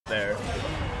there.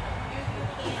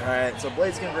 Alright, so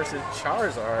Blaziken versus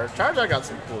Charizard. Charizard got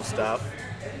some cool stuff.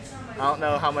 I don't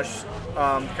know how much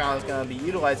Picano's going to be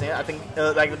utilizing it. I think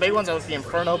like the big ones are the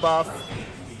Inferno buff,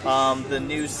 the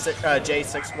new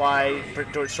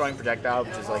J6Y destroying projectile,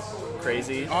 which is like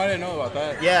crazy. Oh, I didn't know about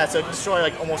that. Yeah, so it can destroy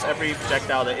like almost every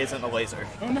projectile that isn't a laser.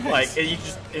 Oh, nice. Like you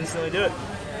just instantly do it.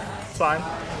 It's fine.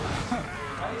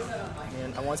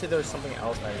 And I want to say there was something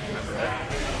else I remember.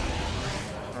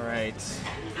 Alright.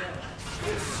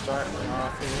 Starting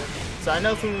off here. So I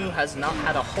know Fumu has not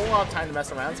had a whole lot of time to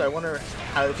mess around, so I wonder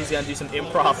if he's going to do some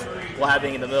improv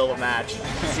blabbing in the middle of a match.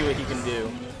 See what he can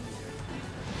do.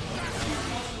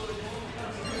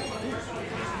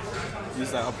 Use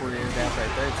that upward air dash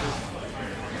right there too.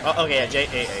 Oh, okay, yeah,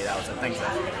 J8A, that was it. Thanks.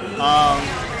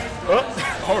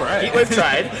 Alright. Heat Wave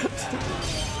tried.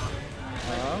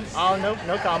 Oh,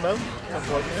 no combo.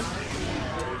 Unfortunate.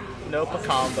 No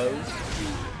combos.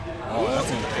 Oh, that's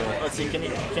gonna kill. Let's see, can he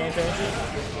finish it?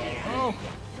 Oh.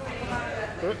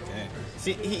 Okay.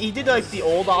 See, he did like the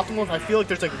old optimal. I feel like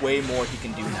there's like way more he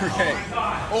can do now. Okay.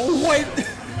 Oh, what?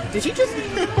 Did he just?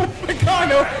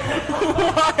 Picano.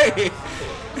 Why?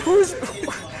 Who's?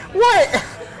 What?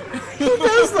 Who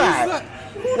does that?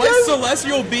 What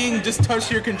celestial being just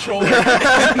touched your controller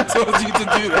and told you to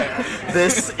do that?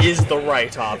 This is the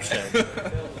right option.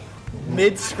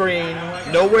 Mid-screen,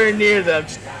 nowhere near them.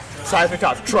 Seismic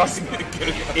toss. Trust me,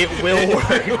 it will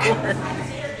work.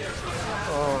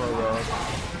 Oh my god.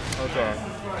 Okay.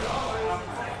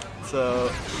 So,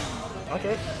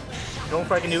 okay. Going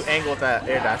for like a new angle with that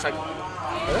air dash. Like,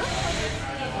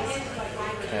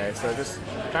 okay, so just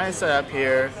trying to set up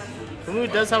here. Fumu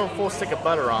does have a full stick of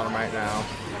butter on him right now.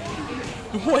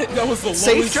 What? That was the lowest.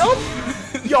 Safe jump?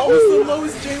 Yo! That was the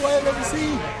lowest JY I've ever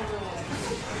seen.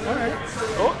 Alright.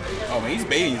 Oh. Oh man, he's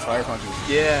baiting his fire punches.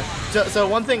 Yeah. So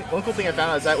one cool thing I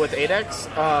found is that with 8X,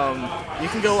 you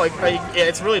can go like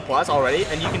it's really plus already,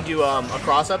 and you can do a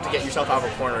cross up to get yourself out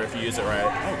of a corner if you use it right.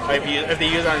 Like if they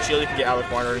use it on shield, you can get out of the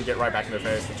corner and get right back in their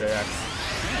face with JX.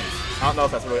 I don't know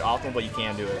if that's really optimal, but you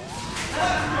can do it.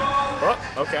 Oh,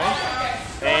 okay.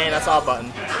 And that's all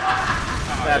button.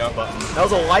 That's a button. That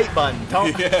was a light button.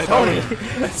 Tony.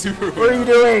 That's super weird. What are you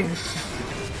doing?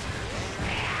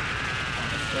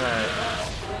 Alright.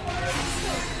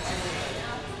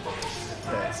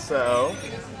 Okay, so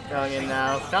going in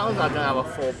now. Fountain's not gonna have a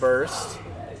full burst.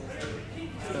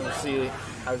 Let's see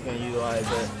how he's gonna utilize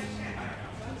it.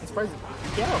 It's probably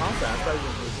I'm probably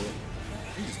gonna use it.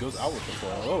 He just goes out with the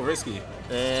floor. Oh, risky.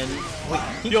 And wait,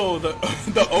 yo, the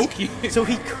Oki. So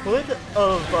he could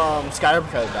have Skyrim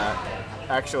that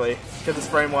actually, because it's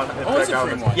frame 1. Oh, it's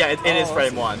frame 1. Yeah, it is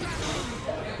frame 1.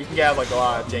 You can get like a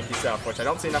lot of janky stuff, which I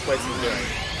don't see enough ways he's doing.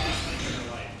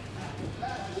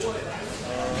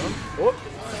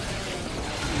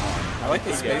 I like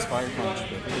the space fire punch,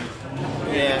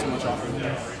 but yeah. Too much off of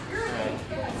it.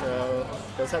 Alright, so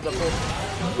does have the full.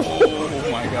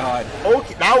 Oh my god.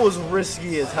 Okay, that was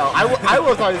risky as hell. I would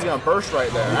have thought he was gonna burst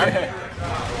right there. Yeah.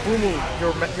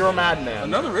 Fumu, you're a madman.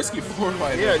 Another risky forward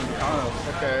by Yeah.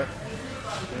 Okay.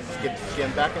 Get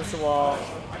him back into the wall.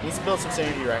 Needs to build some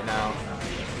synergy right now.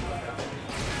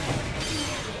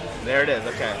 There it is.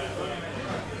 Okay.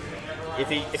 If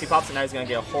he pops it now, he's gonna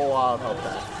get a whole lot of health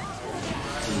back.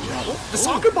 Oh, the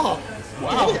soccer ball.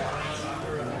 Wow.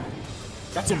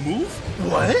 That's a move?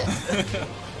 What?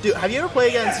 Dude, have you ever played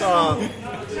against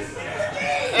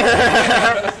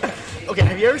Okay,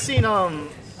 have you ever seen have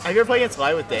you ever played against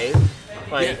Live with Dave?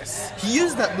 Like, yes. He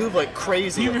used that move like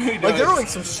crazy. He really does. Like there are like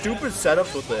some stupid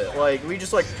setups with it. Like we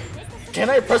just like, can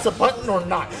I press a button or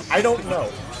not? I don't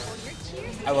know.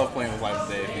 I love playing with Live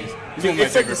Dave. He's Dude,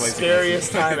 it's like the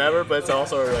scariest time ever, but it's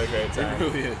also a really great time. It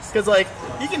really is. Because like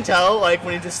you can tell like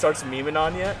when he just starts memeing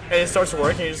on you and it starts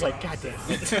working, you're just like, God damn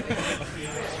it.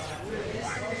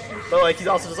 But like he's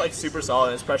also just like super solid,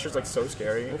 and his pressure's like so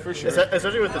scary. Well, for sure.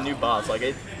 Especially with the new boss, like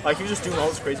he was just doing all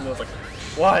this crazy moves. Like,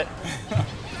 what?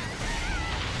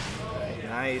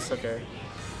 Nice. Okay.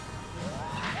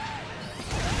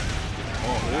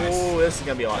 Oh, nice. Ooh, this is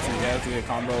gonna be awesome. Yeah, that's a good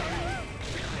combo.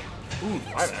 Ooh,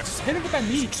 just hit him with that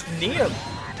knee. Knee him.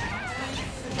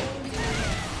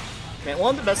 Man,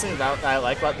 one of the best things that I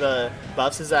like about the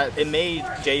buffs is that it made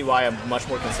JUI a much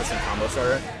more consistent combo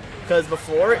starter. Because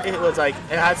before it was like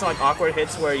it had some like awkward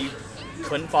hits where you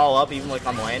couldn't follow up even like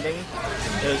on landing.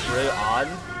 It was really odd.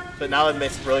 But now it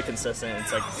makes it really consistent.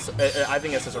 It's like I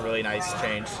think it's just a really nice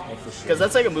change. Because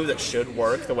that's like a move that should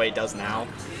work the way it does now.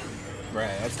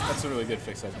 Right, that's a really good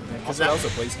fix up. Also, that was a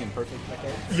Blaziken perfect like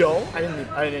that. Yo, I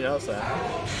didn't notice that.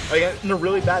 Like in a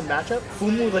really bad matchup,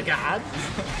 Fumu the God.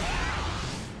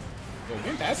 Yo,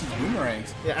 getting past these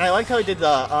boomerangs. Yeah, and I liked how he did the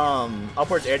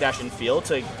upwards air dash and field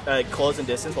to close in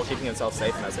distance while keeping himself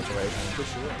safe in that situation. For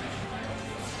sure.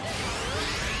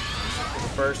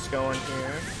 Burst going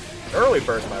here. Early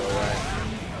burst, by the way.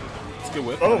 It's a good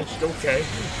whip. Oh, okay.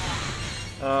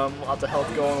 Lots of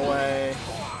health going away.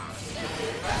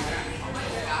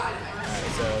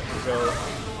 Alright, so here we go.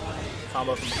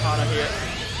 Combo from Picano here.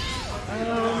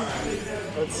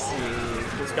 Let's see.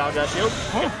 Does Picano got shield?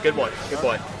 Yeah, good boy. Good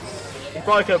boy. He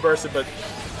probably could have bursted, but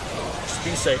just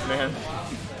be safe, man.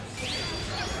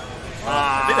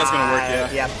 I think that's gonna work,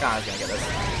 yeah. Yeah, Picano's gonna get this.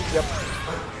 Yep.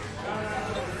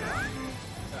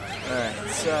 Alright,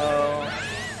 so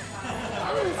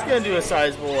it's gonna do a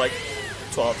sizable like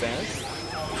 12 damage.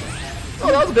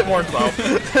 Oh, that was a bit more than 12.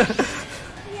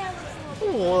 A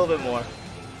little bit more.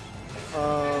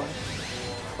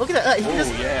 Look at that. He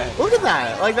just, yeah. Look at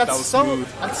that. Like that's was so smooth.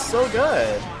 that's so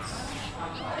good.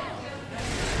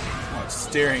 Oh,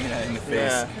 staring at it in the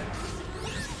face. Yeah.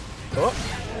 Oh.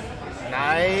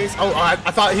 Nice. Oh, I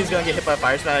thought he was gonna get hit by a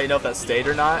fire spin. I didn't know if that stayed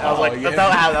or not. I was like, yeah.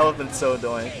 that would have been so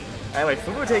annoying. Anyway,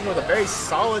 Fumu taking with a very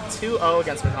solid 2-0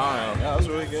 against Picano. Yeah, that was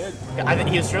really good. I think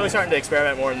he was really starting to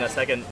experiment more in the second